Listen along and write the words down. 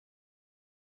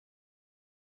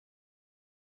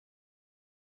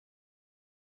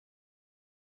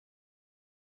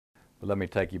But let me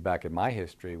take you back in my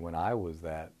history when I was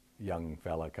that young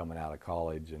fella coming out of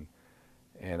college,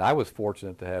 and I was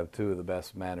fortunate to have two of the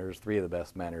best manners, three of the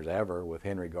best manners ever with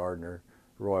Henry Gardiner,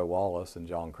 Roy Wallace, and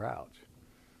John Crouch.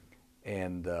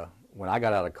 And when I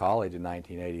got out of college in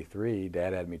 1983,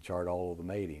 Dad had me chart all of the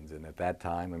matings. And at that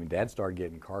time, I mean, Dad started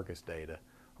getting carcass data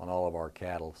on all of our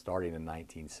cattle starting in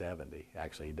 1970.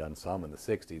 Actually, he'd done some in the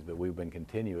 60s, but we've been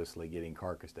continuously getting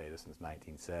carcass data since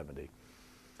 1970.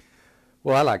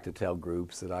 Well, I like to tell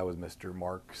groups that I was Mr.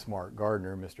 Mark Smart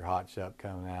Gardiner, Mr. Hotshot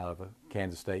coming out of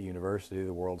Kansas State University,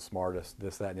 the world's smartest,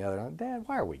 this, that, and the other. Dad,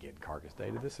 why are we getting carcass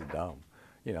data? This is dumb.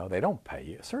 You know, they don't pay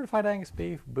you. Certified Angus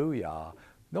beef, booyah.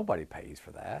 Nobody pays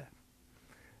for that.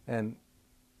 And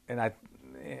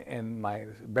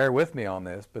bear with me on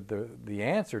this, but the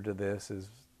answer to this is,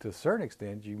 to a certain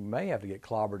extent, you may have to get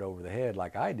clobbered over the head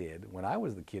like I did when I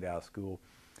was the kid out of school.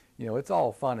 You know, it's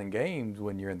all fun and games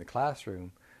when you're in the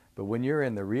classroom, but when you're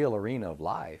in the real arena of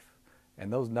life,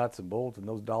 and those nuts and bolts and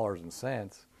those dollars and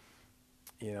cents,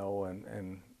 you know,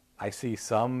 and I see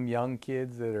some young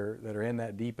kids that are in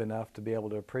that deep enough to be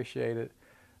able to appreciate it,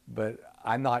 but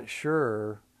I'm not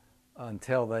sure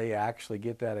until they actually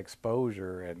get that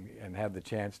exposure and have the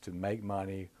chance to make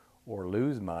money or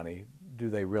lose money, do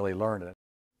they really learn it.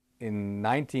 In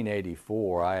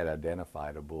 1984, I had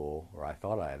identified a bull, or I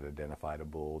thought I had identified a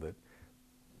bull that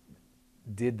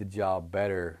did the job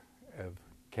better of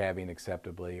calving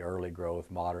acceptably, early growth,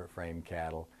 moderate frame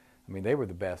cattle. I mean, they were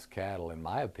the best cattle, in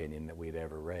my opinion, that we'd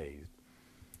ever raised.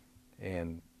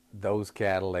 And those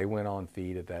cattle, they went on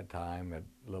feed at that time at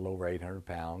a little over 800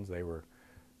 pounds. They were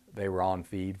on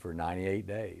feed for 98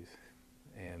 days.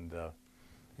 And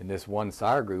in this one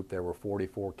sire group, there were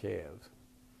 44 calves.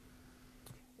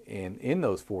 And in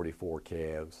those 44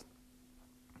 calves,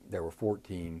 there were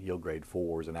 14 yield grade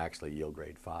 4s and actually yield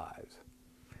grade 5s.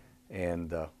 And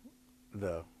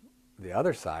the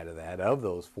other side of that, of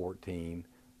those 14,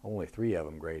 only 3 of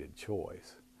them graded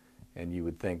choice. And you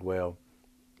would think, well,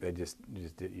 they just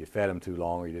you fed them too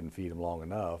long, or you didn't feed them long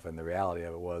enough. And the reality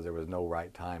of it was there was no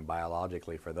right time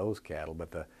biologically for those cattle.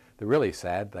 But the really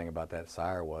sad thing about that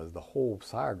sire was the whole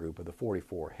sire group of the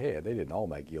 44 head, they didn't all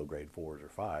make yield grade 4s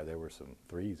or 5s. There were some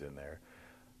 3s in there.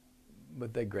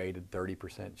 But they graded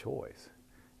 30% choice.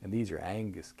 And these are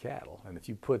Angus cattle. And if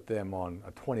you put them on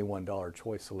a $21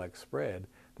 choice select spread,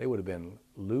 they would have been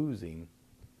losing.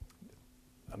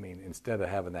 I mean, instead of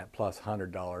having that plus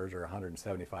 $100 or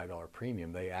 $175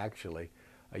 premium, they actually,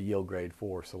 a yield grade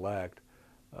 4 select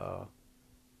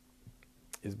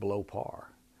is below par.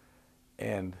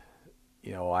 And,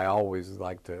 you know, I always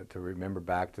like to remember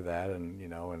back to that. And, you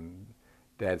know, and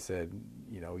Dad said,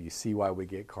 you know, you see why we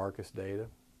get carcass data?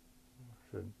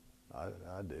 I said,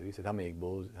 I do. He said, how many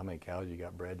cows you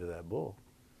got bred to that bull?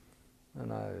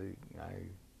 And I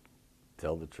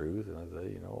tell the truth, and I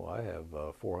say, you know, I have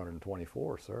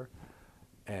 424, sir.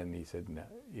 And he said, no,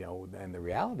 you know, and the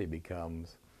reality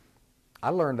becomes, I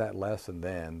learned that lesson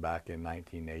then back in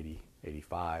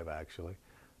 1985 actually,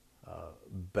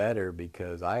 better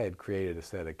because I had created a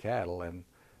set of cattle and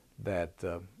that,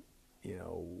 you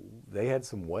know, they had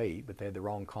some weight, but they had the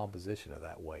wrong composition of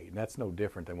that weight. And that's no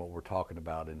different than what we're talking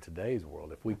about in today's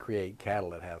world. If we create cattle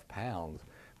that have pounds,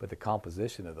 but the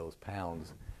composition of those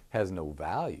pounds has no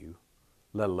value,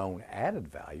 let alone added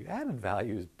value. Added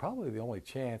value is probably the only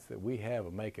chance that we have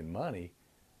of making money.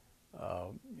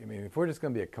 I mean, if we're just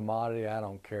going to be a commodity, I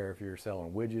don't care if you're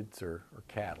selling widgets or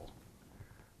cattle.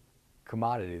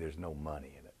 Commodity, there's no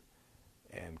money in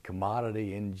it. And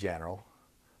commodity in general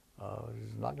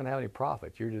is not going to have any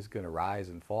profit. You're just going to rise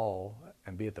and fall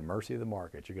and be at the mercy of the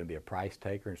market. You're going to be a price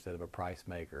taker instead of a price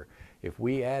maker. If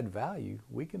we add value,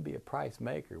 we can be a price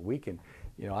maker. We can,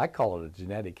 you know, I call it a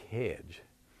genetic hedge.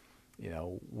 You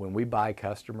know, when we buy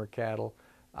customer cattle,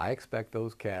 I expect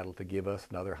those cattle to give us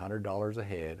another $100 a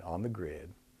head on the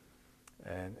grid.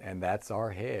 And that's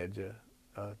our hedge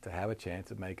to have a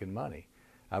chance of making money.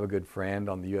 I have a good friend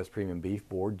on the U.S. Premium Beef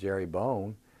Board, Jerry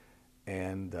Bone,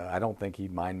 and I don't think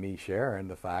he'd mind me sharing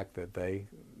the fact that they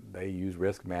use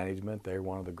risk management. They're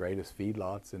one of the greatest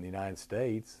feedlots in the United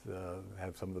States,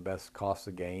 have some of the best costs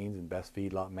of gains and best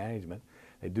feedlot management.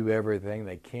 They do everything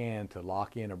they can to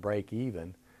lock in a break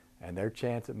even, and their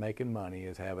chance at making money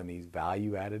is having these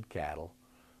value-added cattle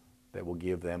that will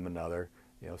give them another,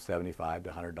 you know, $75 to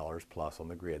 $100 plus on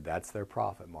the grid. That's their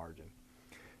profit margin.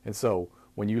 And so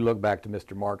when you look back to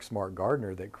Mr. Mark Smart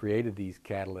Gardiner that created these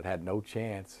cattle that had no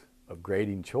chance of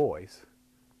grading choice,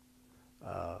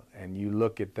 and you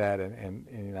look at that,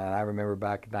 and I remember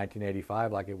back in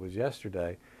 1985 like it was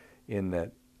yesterday, in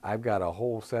that I've got a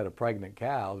whole set of pregnant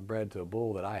cows bred to a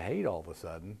bull that I hate all of a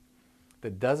sudden,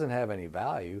 that doesn't have any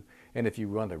value. And if you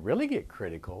want to really get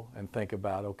critical and think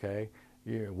about, okay,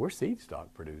 we're seed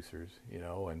stock producers,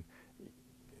 and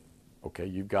okay,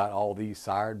 you've got all these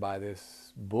sired by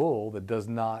this bull that does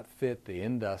not fit the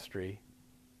industry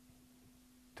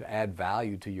to add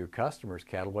value to your customers'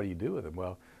 cattle. What do you do with them?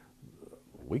 Well,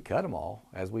 we cut them all,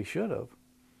 as we should have.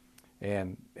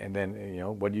 And then,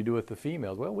 what do you do with the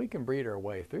females? Well, we can breed our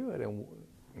way through it, and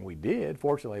we did.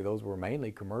 Fortunately, those were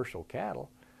mainly commercial cattle.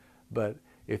 But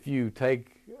if you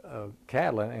take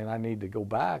cattle, and I need to go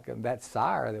back, and that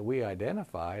sire that we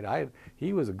identified,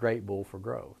 he was a great bull for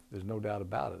growth. There's no doubt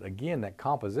about it. Again, that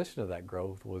composition of that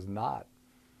growth was not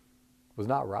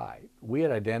right. We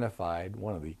had identified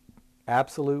one of the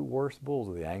absolute worst bulls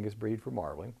of the Angus breed for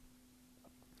marbling,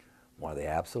 one of the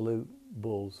absolute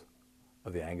bulls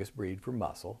of the Angus breed for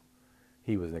muscle.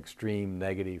 He was an extreme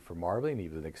negative for marbling. He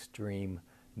was an extreme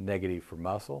negative for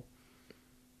muscle.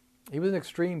 He was an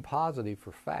extreme positive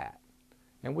for fat.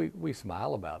 And we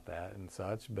smile about that and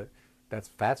such, but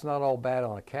fat's not all bad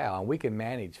on a cow. And we can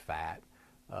manage fat,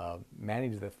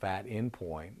 manage the fat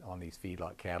endpoint on these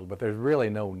feedlot cattle, but there's really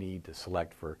no need to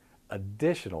select for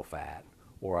additional fat,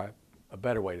 or a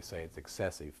better way to say it's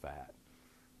excessive fat.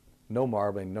 No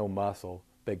marbling, no muscle,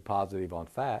 big positive on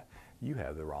fat, you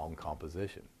have the wrong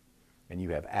composition. And you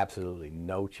have absolutely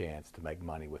no chance to make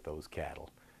money with those cattle,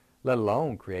 let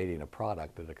alone creating a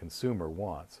product that a consumer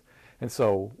wants. And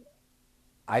so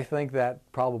I think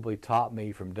that probably taught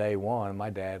me from day one. My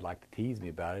dad liked to tease me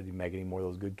about it. "You make any more of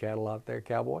those good cattle out there,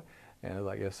 cowboy?" And I was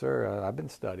like, "Yes, sir. I've been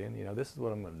studying. This is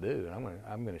what I'm going to do, and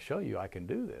I'm going to show you I can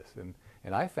do this."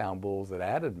 And I found bulls that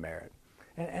added merit,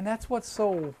 and that's what's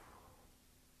so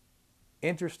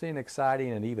interesting,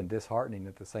 exciting, and even disheartening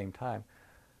at the same time.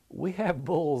 We have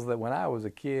bulls that when I was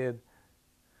a kid,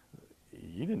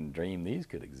 you didn't dream these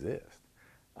could exist.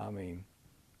 I mean,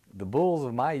 the bulls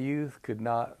of my youth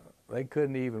they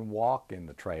couldn't even walk in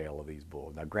the trail of these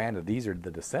bulls. Now, granted, these are the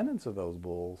descendants of those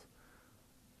bulls.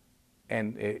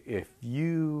 And if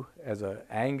you, as an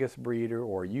Angus breeder,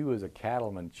 or you as a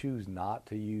cattleman, choose not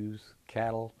to use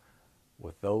cattle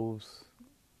with those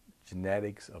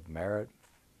genetics of merit,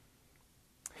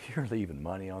 you're leaving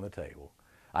money on the table.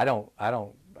 I don't,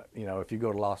 if you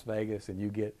go to Las Vegas and you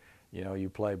get, you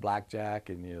play blackjack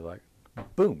and you're like,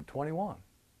 boom, 21.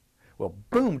 Well,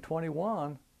 boom,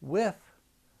 21 with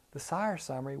the sire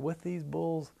summary, with these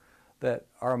bulls that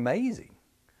are amazing.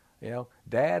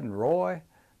 Dad and Roy,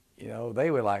 they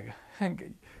were like,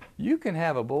 you can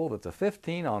have a bull that's a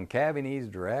 15 on calving ease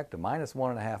direct, a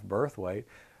 -1.5 birth weight,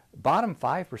 bottom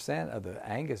 5% of the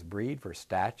Angus breed for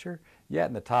stature, yet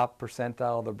in the top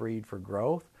percentile of the breed for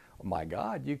growth. Oh my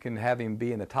God, you can have him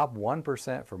be in the top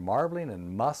 1% for marbling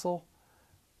and muscle.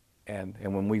 And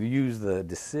when we use the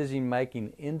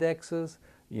decision-making indexes,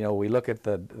 we look at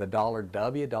the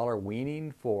dollar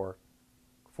weaning for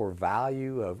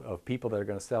value of people that are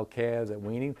going to sell calves at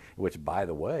weaning, which, by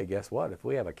the way, guess what? If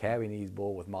we have a calving ease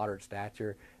bull with moderate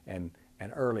stature and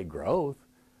early growth,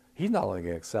 he's not only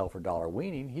going to excel for dollar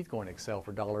weaning, he's going to excel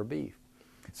for dollar beef.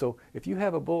 So if you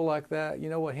have a bull like that, you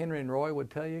know what Henry and Roy would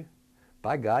tell you?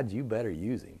 By God, you better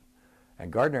use him.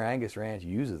 And Gardiner Angus Ranch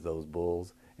uses those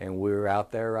bulls, and we're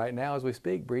out there right now as we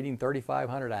speak breeding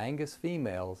 3,500 Angus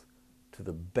females to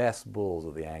the best bulls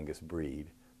of the Angus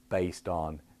breed based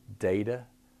on data,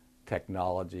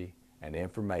 technology, and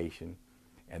information.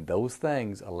 And those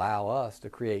things allow us to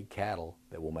create cattle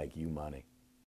that will make you money.